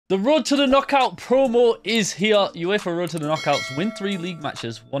The Road to the Knockout promo is here. UEFA Road to the Knockouts. Win 3 league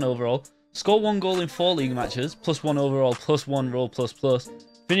matches, 1 overall. Score 1 goal in 4 league matches, +1 overall, +1 role, ++.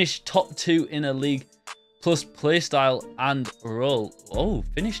 Finish top 2 in a league, plus playstyle and role. Oh,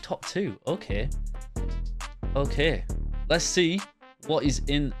 finish top 2. Okay. Okay. Let's see what is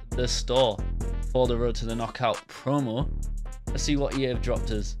in the store for the Road to the Knockout promo. Let's see what EA have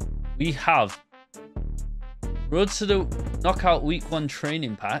dropped us. We have Road to the Knockout Week 1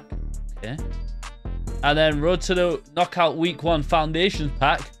 Training Pack. Okay. And then Road to the Knockout Week 1 Foundations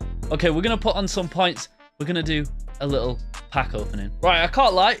Pack. Okay, we're going to put on some points. We're going to do a little pack opening. Right, I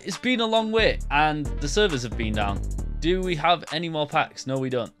can't lie. It's been a long wait and the servers have been down. Do we have any more packs? No, we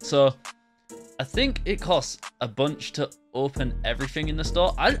don't. So I think it costs a bunch to open everything in the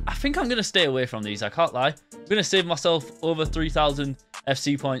store. I think I'm going to stay away from these. I can't lie. I'm going to save myself over 3,000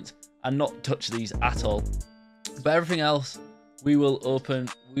 FC points and not touch these at all. But everything else we will open.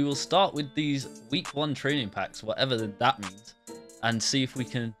 We will start with these week 1 training packs, whatever that means, and see if we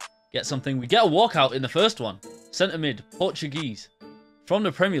can get something. We get a walkout in the first one. Centre mid, Portuguese, from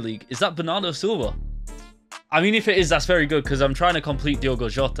the Premier League. Is that Bernardo Silva? I mean, if it is, that's very good because I'm trying to complete Diogo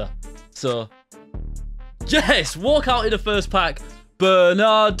Jota. So, yes, walkout in the first pack.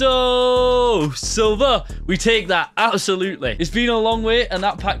 Bernardo Silva. We take that, absolutely. It's been a long wait and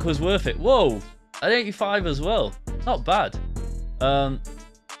that pack was worth it. Whoa, at 85 as well. Not bad. 1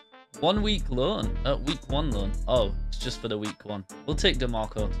 week loan. Week 1 loan. Oh, it's just for the week 1. We'll take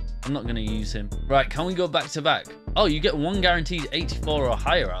DeMarco. I'm not going to use him. Right, can we go back to back? Oh, you get 1 guaranteed 84 or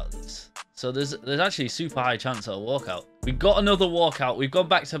higher out of this. So there's actually a super high chance of a walkout. We got another walkout. We've gone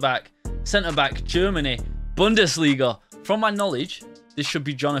back to back. Centre back, Germany, Bundesliga. From my knowledge, this should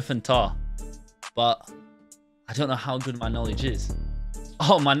be Jonathan Tah. But I don't know how good my knowledge is.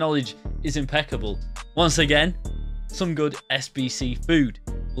 Oh, my knowledge is impeccable. Once again, some good SBC food.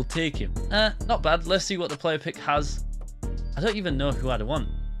 We'll take him. Not bad. Let's see what the player pick has. I don't even know who I'd want.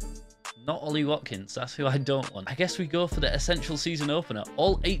 Not Ollie Watkins. That's who I don't want. I guess we go for the essential season opener.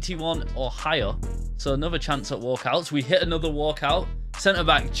 All 81 or higher. So another chance at walkouts. We hit another walkout. Centre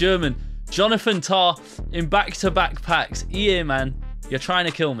back, German, Jonathan Tah in back-to-back packs. EA, man, you're trying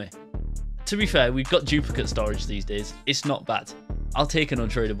to kill me. To be fair, we've got duplicate storage these days. It's not bad. I'll take an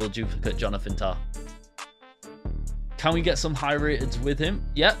untradeable duplicate Jonathan Tah. Can we get some high rateds with him?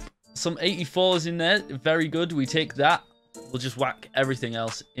 Yep. Some 84s in there. Very good. We take that. We'll just whack everything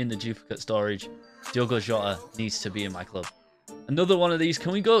else in the duplicate storage. Diogo Jota needs to be in my club. Another one of these.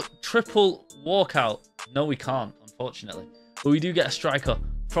 Can we go triple walkout? No, we can't, unfortunately. But we do get a striker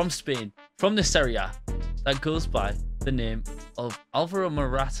from Spain, from the Serie A, that goes by the name of Alvaro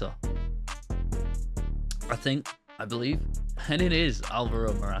Morata. I believe. And it is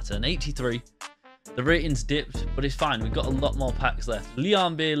Alvaro Morata. An 83. The rating's dipped, but it's fine. We've got a lot more packs left.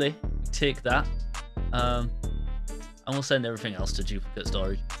 Leon Bailey, we take that. And we'll send everything else to duplicate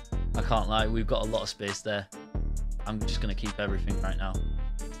storage. I can't lie, we've got a lot of space there. I'm just going to keep everything right now.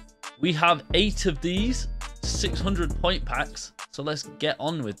 We have 8 of these 600 point packs, so let's get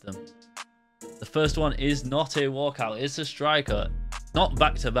on with them. The first one is not a walkout. It's a striker, not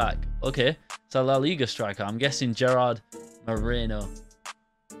back-to-back. Okay, it's a La Liga striker. I'm guessing Gerard Moreno.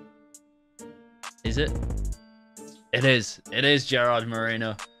 Is it? It is. It is Gerard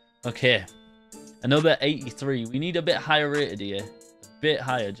Moreno. Okay. Another 83. We need a bit higher rated here. A bit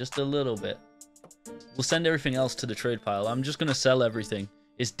higher. Just a little bit. We'll send everything else to the trade pile. I'm just going to sell everything.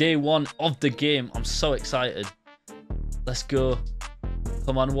 It's day 1 of the game. I'm so excited. Let's go.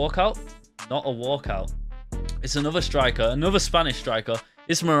 Come on, walkout. Not a walkout. It's another striker. Another Spanish striker.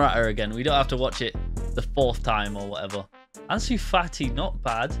 It's Morata again. We don't have to watch it the 4th time or whatever. Ansu Fati, not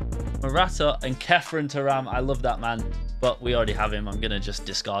bad. Morata and Kefren Turam, I love that man, but we already have him. I'm going to just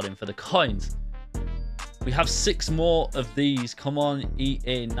discard him for the coins. We have 6 more of these. Come on,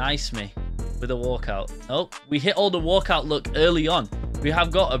 EA, nice me with a walkout. Oh, we hit all the walkout luck early on. We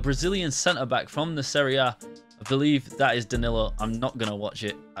have got a Brazilian centre-back from the Serie A. I believe that is Danilo. I'm not going to watch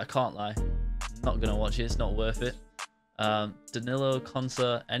it. I can't lie. I'm not going to watch it. It's not worth it. Danilo,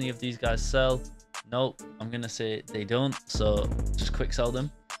 Konsa, any of these guys sell? Nope, I'm going to say they don't, so just quick sell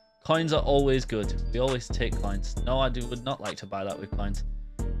them. Coins are always good. We always take coins. No, I would not like to buy that with coins.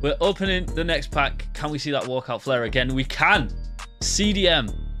 We're opening the next pack. Can we see that walkout flare again? We can.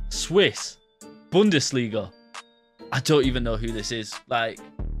 CDM, Swiss, Bundesliga. I don't even know who this is. Like,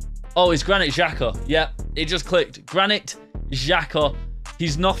 oh, it's Granit Xhaka. Yep, it just clicked. Granit Xhaka.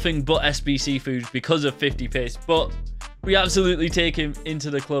 He's nothing but SBC food because of 50 pace, but we absolutely take him into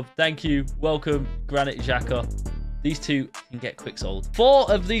the club. Thank you. Welcome, Granit Xhaka. These two can get quick sold.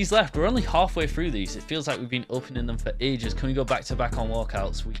 4 of these left. We're only halfway through these. It feels like we've been opening them for ages. Can we go back to back on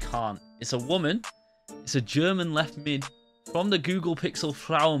walkouts? We can't. It's a woman. It's a German left mid from the Google Pixel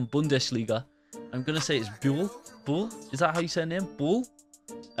Frauen Bundesliga. I'm going to say it's Bull. Bull? Is that how you say her name? Bull?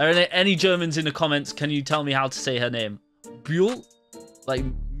 Are there any Germans in the comments? Can you tell me how to say her name? Buell? Like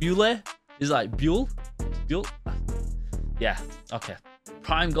Mule? Is it like Buell? Buell? Yeah. Okay.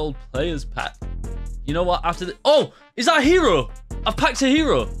 Prime Gold Players Pack. You know what? After the... Oh! Is that a hero? I've packed a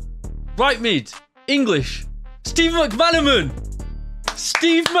hero. Right mid. English. Steve McManaman.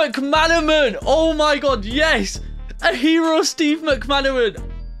 Steve McManaman. Oh my god. Yes. A hero Steve McManaman.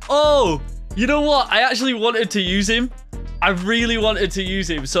 Oh. You know what? I actually wanted to use him. I really wanted to use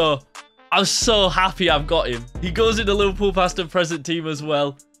him. So I'm so happy I've got him. He goes in the Liverpool past and present team as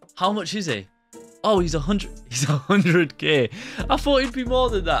well. How much is he? Oh, he's 100. He's 100k. I thought he'd be more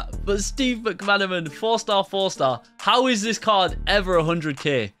than that. But Steve McManaman, 4-star, 4-star. How is this card ever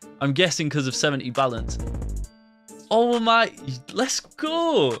 100k? I'm guessing because of 70 balance. Oh my, let's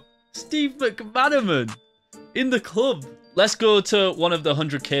go. Steve McManaman in the club. Let's go to one of the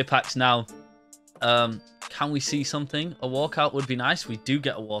 100k packs now. Can we see something? A walkout would be nice. We do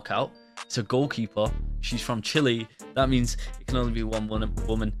get a walkout. It's a goalkeeper. She's from Chile. That means it can only be one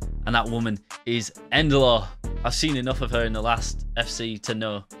woman, and that woman is Endler. I've seen enough of her in the last FC to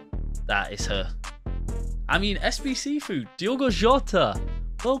know that is her. I mean, SBC food. Diogo Jota.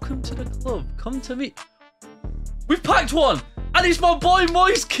 Welcome to the club. Come to me. We've packed one, and it's my boy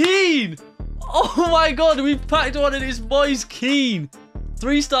Moise Kean. Oh my god, we've packed one, and it's Moise Kean.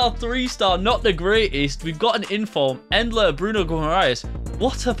 3-star, 3-star, not the greatest. We've got an inform. Endler, Bruno Guimaraes.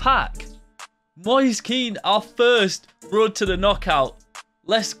 What a pack. Moise Kean, our first road to the knockout.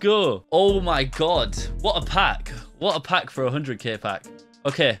 Let's go. Oh my god. What a pack. What a pack for a 100k pack.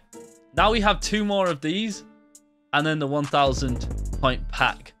 Okay. Now we have 2 more of these. And then the 1,000 point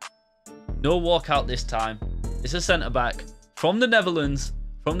pack. No walkout this time. It's a centre-back from the Netherlands.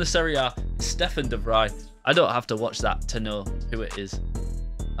 From the Serie A. Stefan de Vrij. I don't have to watch that to know who it is.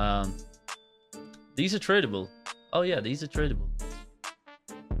 These are tradable. Oh yeah, these are tradable.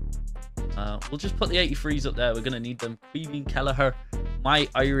 We'll just put the 83s up there. We're going to need them. Queeveen Kelleher, my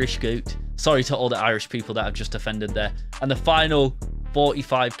Irish goat. Sorry to all the Irish people that I've just offended there. And the final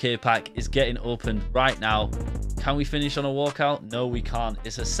 45k pack is getting opened right now. Can we finish on a walkout? No, we can't.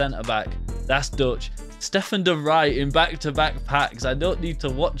 It's a centre-back. That's Dutch. Stefan de Vrij in back-to-back packs. I don't need to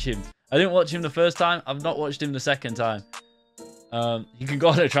watch him. I didn't watch him the first time. I've not watched him the second time. He can go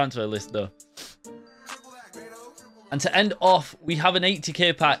on a transfer list, though. And to end off, we have an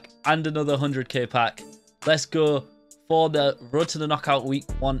 80k pack and another 100k pack. Let's go for the Road to the Knockout Week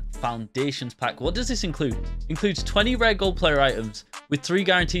 1 Foundations pack. What does this include? Includes 20 rare gold player items with 3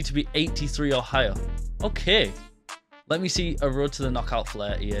 guaranteed to be 83 or higher. Okay. Let me see a Road to the Knockout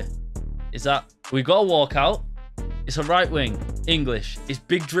flair here. Is that... We've got a walkout. It's a right wing. English. It's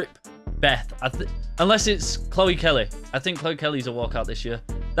Big Drip Beth. Unless it's Chloe Kelly. I think Chloe Kelly's a walkout this year.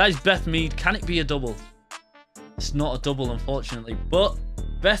 That is Beth Mead. Can it be a double? It's not a double, unfortunately. But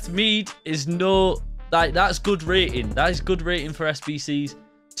Beth Mead is no... That's good rating. That is good rating for SBCs.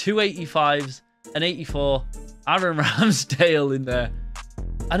 2 85s, an 84. Aaron Ramsdale in there.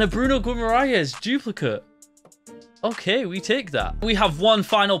 And a Bruno Guimaraes duplicate. Okay, we take that. We have one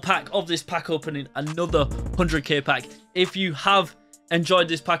final pack of this pack opening. Another 100k pack. If you have enjoyed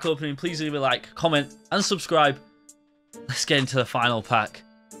this pack opening, please leave a like, comment, and subscribe. Let's get into the final pack.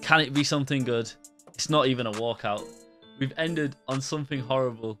 Can it be something good? It's not even a walkout. We've ended on something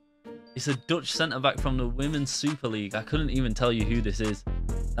horrible. It's a Dutch centre-back from the Women's Super League. I couldn't even tell you who this is.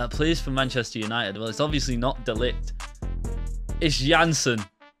 That plays for Manchester United. Well, it's obviously not De Ligt. It's Janssen.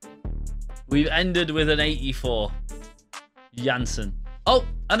 We've ended with an 84. Janssen. Oh,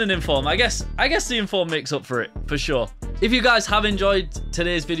 and an inform. I guess the inform makes up for it, for sure. If you guys have enjoyed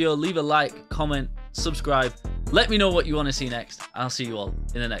today's video, leave a like, comment, subscribe. Let me know what you want to see next. I'll see you all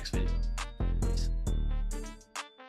in the next video.